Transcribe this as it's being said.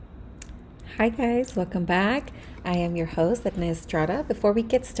Hi guys, welcome back. I am your host, Edna Estrada. Before we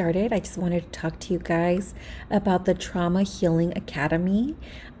get started, I just wanted to talk to you guys about the Trauma Healing Academy.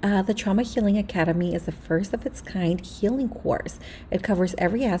 The Trauma Healing Academy is the first of its kind healing course. It covers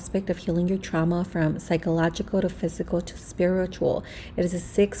every aspect of healing your trauma from psychological to physical to spiritual. It is a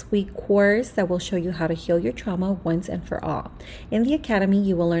 6-week course that will show you how to heal your trauma once and for all. In the academy,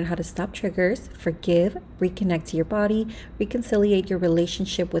 you will learn how to stop triggers, forgive, reconnect to your body, reconciliate your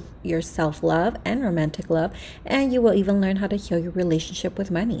relationship with your self-love and romantic love, and you will even learn how to heal your relationship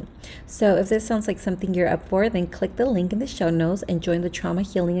with money. So if this sounds like something you're up for, then click the link in the show notes and join the Trauma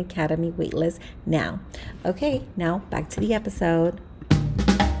Healing Academy waitlist now. Okay, now back to the episode.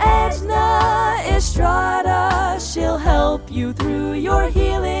 Edna Estrada, she'll help you through your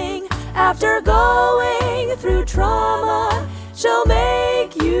healing. After going through trauma, she'll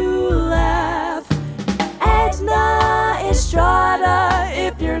make you laugh. Edna Estrada,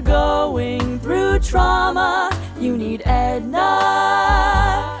 if you're going through trauma, you need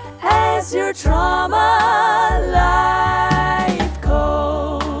Edna as your trauma life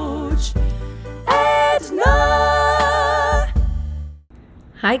coach. Edna!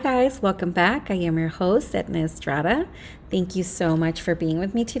 Hi guys, welcome back. I am your host, Edna Estrada. Thank you so much for being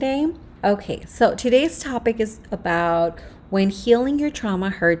with me today. Okay, so today's topic is about when healing your trauma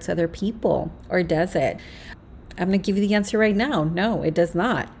hurts other people, or does it? I'm going to give you the answer right now. No, it does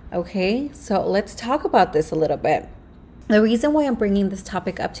not. Okay, so let's talk about this a little bit. The reason why I'm bringing this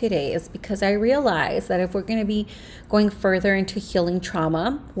topic up today is because I realize that if we're going to be going further into healing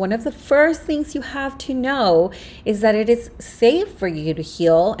trauma, one of the first things you have to know is that it is safe for you to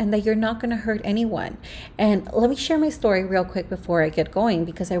heal and that you're not going to hurt anyone. And let me share my story real quick before I get going,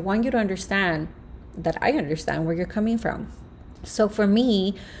 because I want you to understand that I understand where you're coming from. So for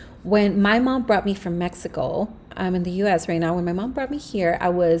me, when my mom brought me from Mexico, I'm in the US right now. When my mom brought me here, I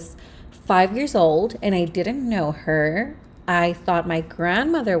was 5 years old and I didn't know her. I thought my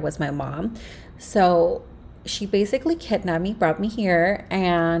grandmother was my mom. So she basically kidnapped me, brought me here,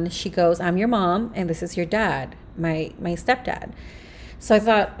 and she goes, "I'm your mom and this is your dad, my stepdad." So I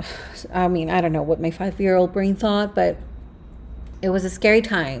thought, I don't know what my 5-year-old brain thought, but it was a scary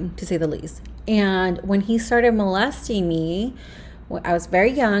time to say the least. And when he started molesting me, I was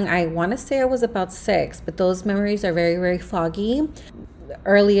very young. I want to say I was about 6, but those memories are very, very foggy. The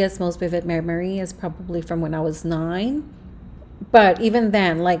earliest, most vivid memory is probably from when I was 9. But even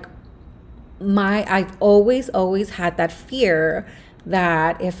then, I've always had that fear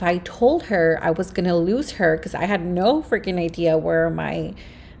that if I told her, I was going to lose her, because I had no freaking idea where my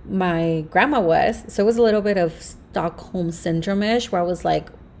grandma was. So it was a little bit of Stockholm syndrome-ish, where I was like,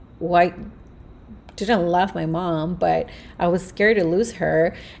 why? Didn't love my mom, but I was scared to lose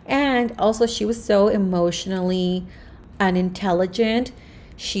her. And also, she was so emotionally unintelligent.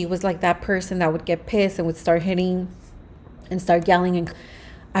 She was like that person that would get pissed and would start hitting and start yelling, and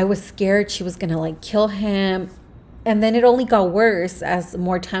I was scared she was gonna kill him. And then it only got worse as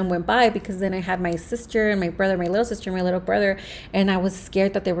more time went by, because then I had my sister and my brother, my little sister and my little brother, and I was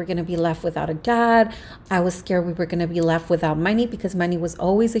scared that they were going to be left without a dad. I was scared we were going to be left without money, because money was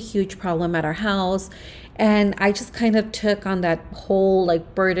always a huge problem at our house. And I just kind of took on that whole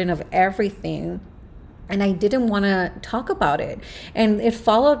burden of everything. And I didn't want to talk about it. And it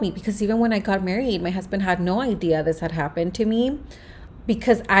followed me, because even when I got married, my husband had no idea this had happened to me,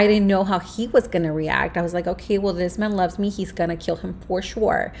 because I didn't know how he was going to react. I was like, okay, well, this man loves me. He's going to kill him for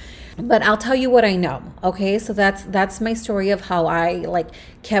sure. But I'll tell you what I know. Okay. So that's my story of how I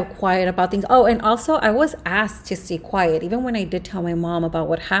kept quiet about things. Oh, and also I was asked to stay quiet. Even when I did tell my mom about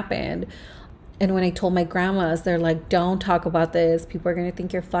what happened, and when I told my grandmas, they're like, don't talk about this. People are going to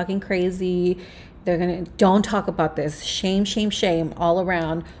think you're fucking crazy. Don't talk about this. Shame, shame, shame all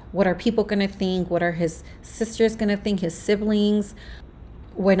around. What are people going to think? What are his sisters going to think? His siblings?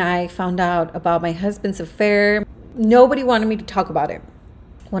 When I found out about my husband's affair, nobody wanted me to talk about it.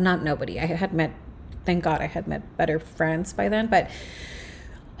 Well, not nobody. Thank God I had met better friends by then, but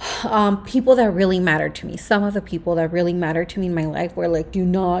people that really mattered to me, some of the people that really mattered to me in my life were like, do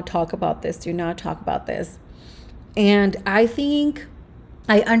not talk about this. Do not talk about this. And I think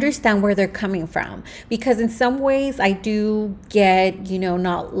I understand where they're coming from, because in some ways I do get,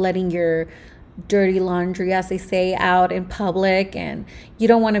 not letting your dirty laundry, as they say, out in public, and you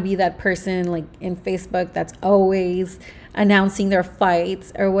don't want to be that person in Facebook that's always announcing their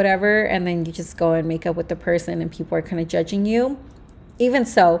fights or whatever, and then you just go and make up with the person and people are kind of judging you. Even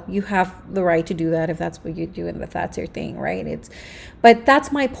so, you have the right to do that if that's what you do and if that's your thing, right? But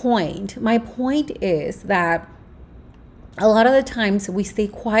that's my point. My point is that a lot of the times we stay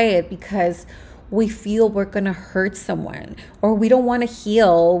quiet because we feel we're going to hurt someone, or we don't want to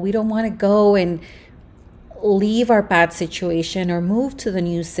heal. We don't want to go and leave our bad situation or move to the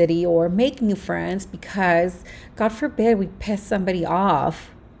new city or make new friends because, God forbid, we piss somebody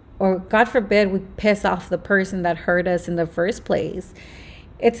off, or God forbid, we piss off the person that hurt us in the first place.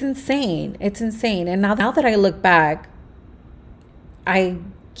 It's insane. It's insane. And now that I look back, I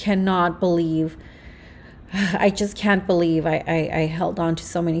cannot believe, I just can't believe I held on to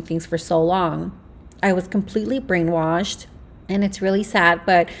so many things for so long. I was completely brainwashed, and it's really sad,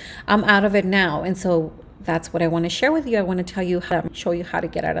 but I'm out of it now. And so that's what I want to share with you. I want to show you how to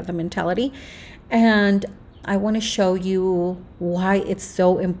get out of the mentality. And I want to show you why it's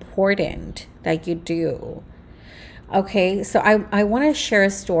so important that you do. Okay, so I want to share a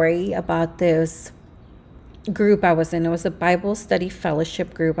story about this group I was in. It was a Bible study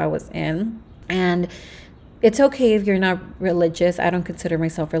fellowship group I was in. And it's okay if you're not religious. I don't consider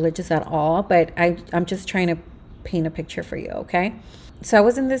myself religious at all, but I'm just trying to paint a picture for you, okay? So I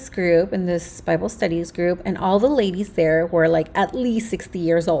was in this group, in this Bible studies group, and all the ladies there were like at least 60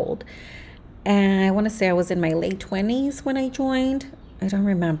 years old. And I want to say I was in my late 20s when I joined. I don't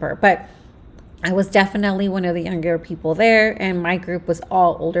remember, but I was definitely one of the younger people there. And my group was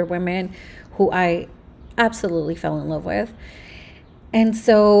all older women who I absolutely fell in love with. And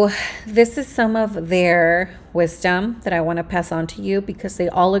so this is some of their wisdom that I want to pass on to you, because they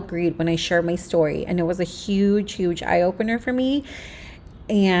all agreed when I shared my story. And it was a huge, huge eye-opener for me.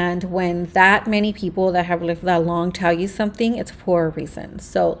 And when that many people that have lived that long tell you something, it's for a reason.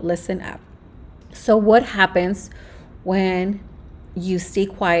 So listen up. So what happens when you stay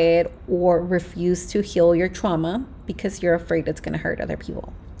quiet or refuse to heal your trauma because you're afraid it's going to hurt other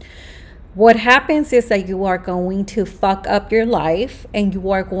people? What happens is that you are going to fuck up your life, and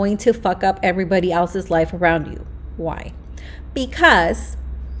you are going to fuck up everybody else's life around you. Why? Because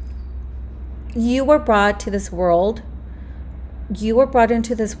you were brought to this world. You were brought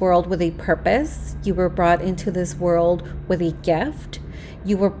into this world with a purpose. You were brought into this world with a gift.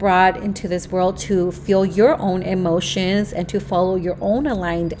 You were brought into this world to feel your own emotions and to follow your own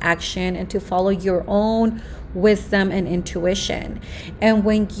aligned action and to follow your own wisdom and intuition. And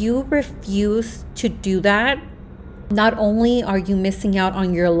when you refuse to do that, not only are you missing out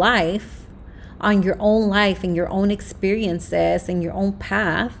on your life, on your own life and your own experiences and your own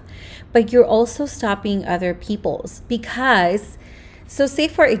path, but you're also stopping other people's. Because, so say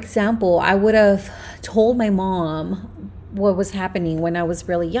for example, I would have told my mom what was happening when I was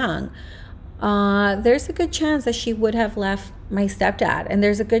really young. There's a good chance that she would have left my stepdad, and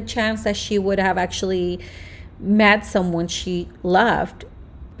there's a good chance that she would have actually met someone she loved.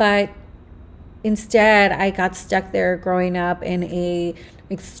 But instead, I got stuck there growing up in a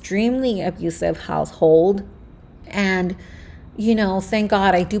extremely abusive household. And you know, thank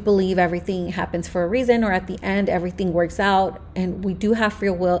God, I do believe everything happens for a reason, or at the end everything works out, and we do have free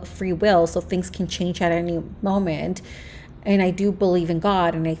will, so things can change at any moment. And I do believe in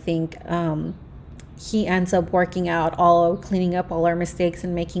God, and I think he ends up working out cleaning up all our mistakes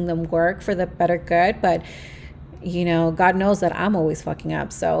and making them work for the better good. But you know, God knows that I'm always fucking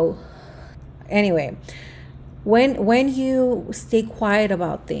up. So anyway, when you stay quiet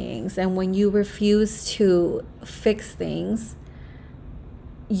about things and when you refuse to fix things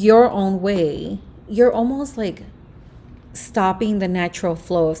your own way, you're almost like stopping the natural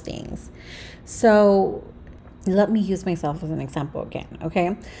flow of things. So let me use myself as an example again,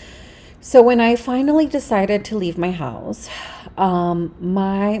 okay? So when I finally decided to leave my house,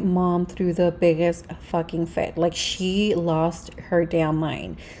 my mom threw the biggest fucking fit. Like, she lost her damn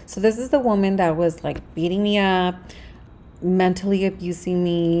mind. So this is the woman that was like beating me up, mentally abusing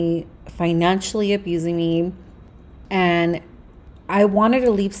me, financially abusing me. And I wanted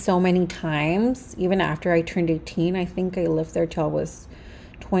to leave so many times, even after I turned 18. I think I lived there till I was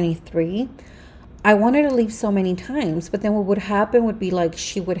 23. I wanted to leave so many times, but then what would happen would be like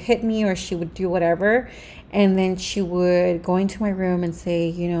she would hit me or she would do whatever, and then she would go into my room and say,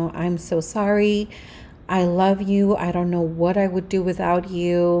 you know, I'm so sorry. I love you. I don't know what I would do without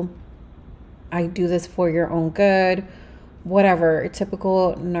you. I do this for your own good. Whatever,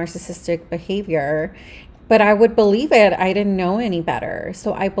 typical narcissistic behavior. But I would believe it. I didn't know any better.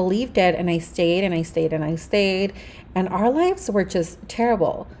 So I believed it, and I stayed and I stayed and I stayed. And our lives were just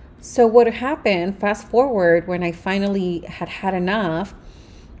terrible. So what happened, fast forward, when I finally had had enough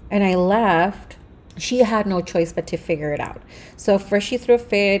and I left, she had no choice but to figure it out. So first she threw a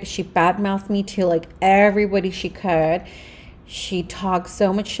fit. She badmouthed me to like everybody she could. She talked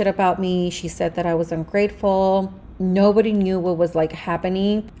so much shit about me. She said that I was ungrateful. Nobody knew what was like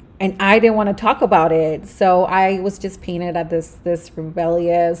happening. And I didn't want to talk about it. So I was just painted as this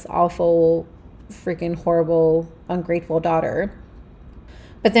rebellious, awful freaking horrible, ungrateful daughter.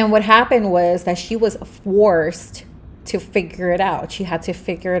 But then what happened was that she was forced to figure it out. She had to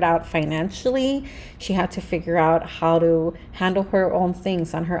figure it out financially. She had to figure out how to handle her own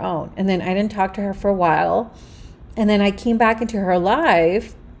things on her own. And then I didn't talk to her for a while. And then I came back into her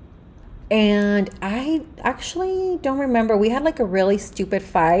life. And I actually don't remember. We had like a really stupid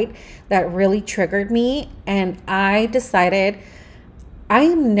fight that really triggered me. And I decided I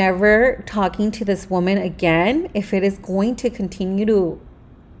am never talking to this woman again if it is going to continue to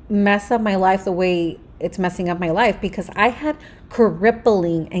mess up my life the way it's messing up my life, because I had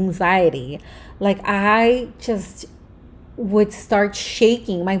crippling anxiety. Like I just would start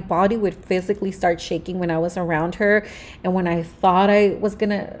shaking. My body would physically start shaking when I was around her. And when I thought I was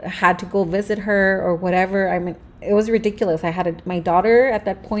had to go visit her or whatever, I mean, it was ridiculous. I had my daughter at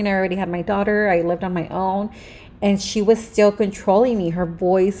that point. I already had my daughter. I lived on my own, and she was still controlling me. Her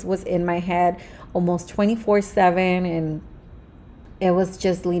voice was in my head almost 24/7, and it was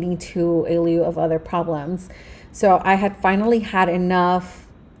just leading to a slew of other problems. So I had finally had enough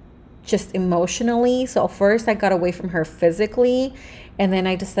just emotionally. So first I got away from her physically, and then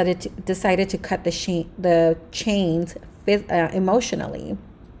I decided to cut the chains emotionally.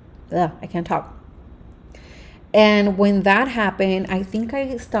 Ugh, I can't talk. And when that happened, I think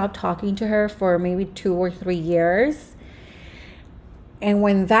I stopped talking to her for maybe 2 or 3 years. And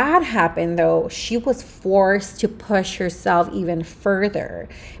when that happened, though, she was forced to push herself even further,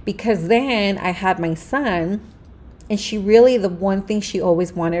 because then I had my son, and the one thing she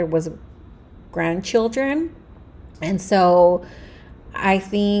always wanted was grandchildren. And so I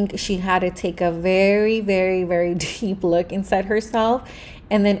think she had to take a very, very, very deep look inside herself.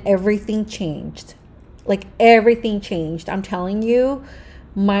 And then everything changed. Like everything changed. I'm telling you.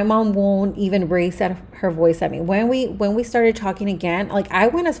 My mom won't even raise her voice at me. When we started talking again, like I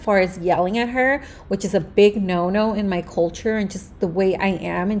went as far as yelling at her, which is a big no-no in my culture and just the way I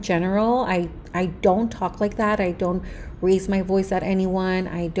am in general. I don't talk like that. I don't raise my voice at anyone.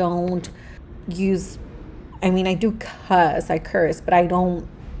 I don't I do cuss. I curse, but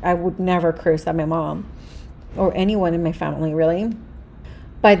I would never curse at my mom or anyone in my family, really.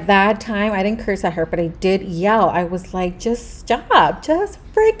 By that time, I didn't curse at her, but I did yell. I was like, just stop. Just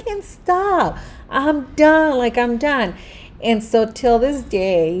freaking stop. I'm done. Like, I'm done. And so till this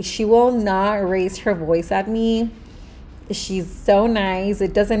day, she will not raise her voice at me. She's so nice.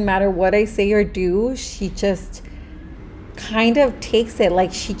 It doesn't matter what I say or do. She just kind of takes it.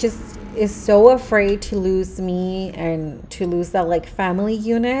 Like, she just is so afraid to lose me and to lose that like family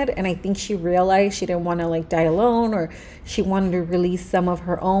unit. And I think she realized she didn't want to like die alone, or she wanted to release some of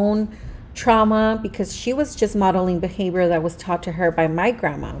her own trauma, because she was just modeling behavior that was taught to her by my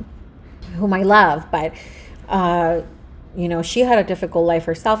grandma, whom I love. But she had a difficult life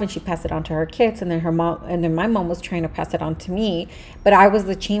herself, and she passed it on to her kids, and then my mom was trying to pass it on to me, but I was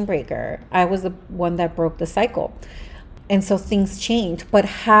the chain breaker. I was the one that broke the cycle. And so things changed. But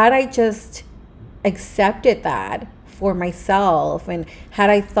had I just accepted that for myself, and had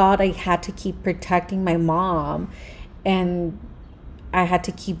I thought I had to keep protecting my mom and I had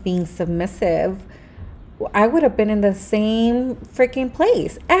to keep being submissive, I would have been in the same freaking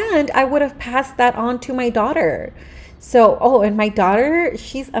place. And I would have passed that on to my daughter. So, and my daughter,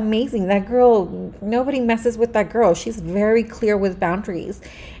 she's amazing. That girl, nobody messes with that girl. She's very clear with boundaries.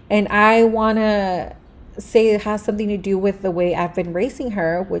 And I want to say it has something to do with the way I've been raising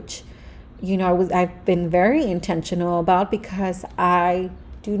her, which, I've been very intentional about, because I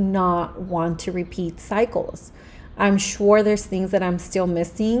do not want to repeat cycles. I'm sure there's things that I'm still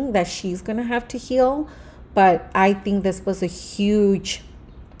missing that she's going to have to heal, but I think this was a huge,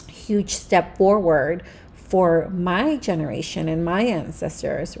 huge step forward for my generation and my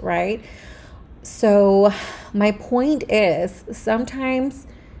ancestors, right? So my point is, sometimes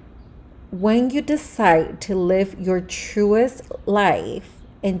when you decide to live your truest life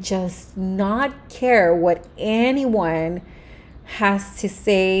and just not care what anyone has to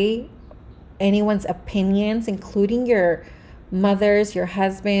say, anyone's opinions, including your mother's, your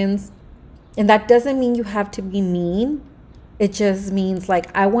husband's, and that doesn't mean you have to be mean. It just means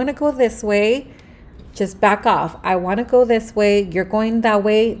like, I want to go this way, just back off. I want to go this way. You're going that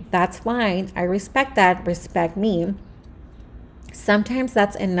way. That's fine. I respect that. Respect me. Sometimes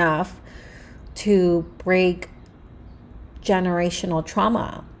that's enough to break generational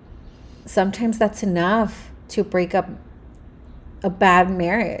trauma. Sometimes that's enough to break up a bad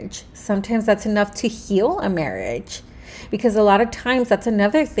marriage. Sometimes that's enough to heal a marriage. Because a lot of times that's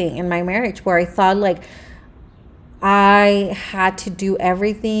another thing in my marriage where I thought like I had to do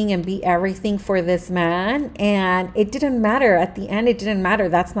everything and be everything for this man. And it didn't matter. At the end, it didn't matter.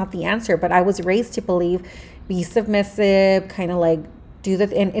 That's not the answer. But I was raised to believe, be submissive, kind of like do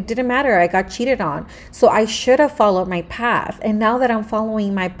that. And it didn't matter. I got cheated on. So I should have followed my path. And now that I'm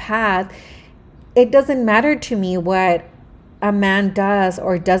following my path, it doesn't matter to me what a man does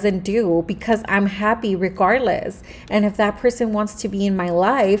or doesn't do, because I'm happy regardless. And if that person wants to be in my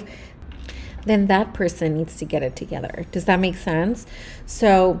life, then that person needs to get it together. Does that make sense?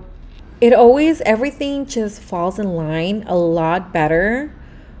 So everything just falls in line a lot better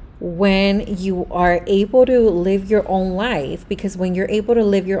when you are able to live your own life. Because when you're able to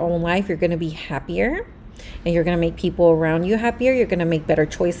live your own life, you're going to be happier, and you're going to make people around you happier. You're going to make better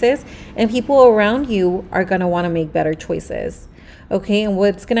choices, and people around you are going to want to make better choices. Okay. And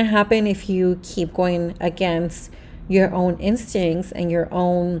what's going to happen if you keep going against your own instincts and your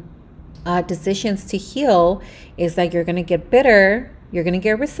own decisions to heal is that you're going to get bitter, you're going to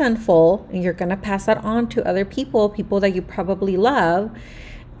get resentful, and you're going to pass that on to other people that you probably love,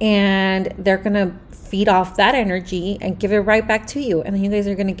 and they're going to feed off that energy and give it right back to you. And then you guys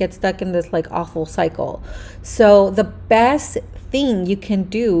are going to get stuck in this like awful cycle. So the best thing you can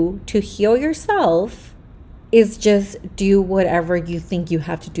do to heal yourself is just do whatever you think you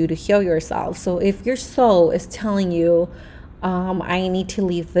have to do to heal yourself. So if your soul is telling you, I need to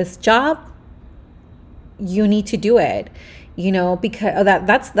leave this job, you need to do it, because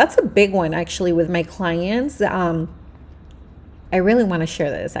that's a big one actually with my clients. I really want to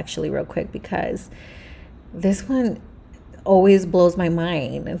share this actually real quick, because this one always blows my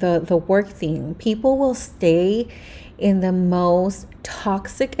mind. The work thing. People will stay in the most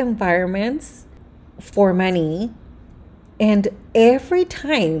toxic environments for money. And every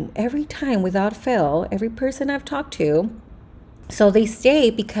time without fail, every person I've talked to, so they stay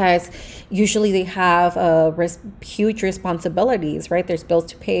because usually they have huge responsibilities, right? There's bills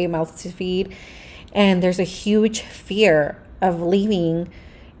to pay, mouths to feed, and there's a huge fear of leaving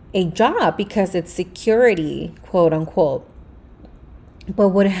a job because it's security, quote unquote. But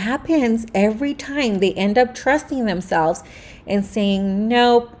what happens every time, they end up trusting themselves and saying,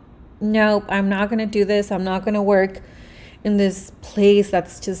 nope, I'm not going to do this. I'm not going to work in this place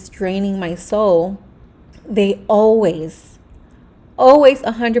that's just draining my soul. They always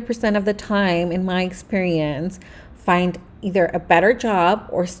 100% of the time, in my experience, find either a better job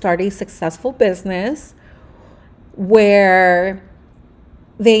or start a successful business where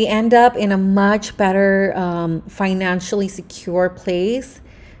they end up in a much better financially secure place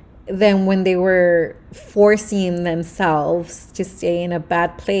than when they were forcing themselves to stay in a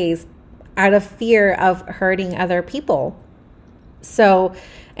bad place out of fear of hurting other people. So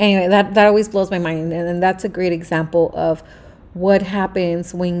anyway, that always blows my mind. And that's a great example of what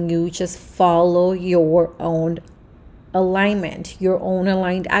happens when you just follow your own alignment, your own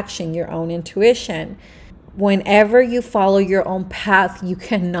aligned action, your own intuition. Whenever you follow your own path, you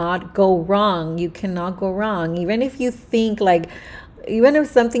cannot go wrong. You cannot go wrong. Even if you think even if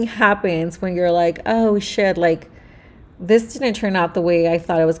something happens when you're like, oh shit, this didn't turn out the way I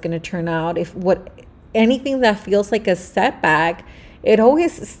thought it was going to turn out. Anything that feels like a setback, it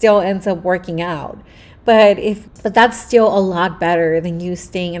always still ends up working out. But that's still a lot better than you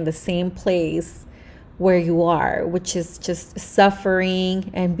staying in the same place where you are, which is just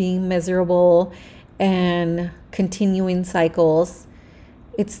suffering and being miserable and continuing cycles.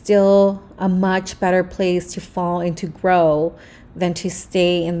 It's still a much better place to fall and to grow than to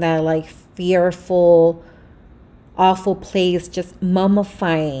stay in that fearful, awful place, just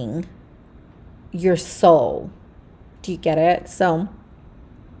mummifying your soul. Do you get it? So,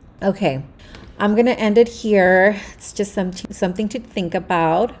 okay. I'm going to end it here. It's just something to think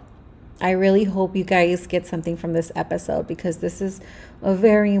about. I really hope you guys get something from this episode, because this is a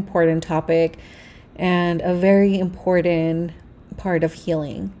very important topic and a very important part of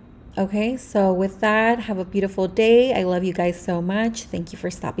healing. Okay, so with that, have a beautiful day. I love you guys so much. Thank you for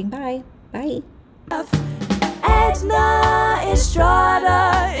stopping by. Bye. Edna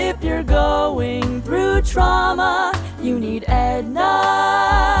Estrada, if you're going through trauma, you need Edna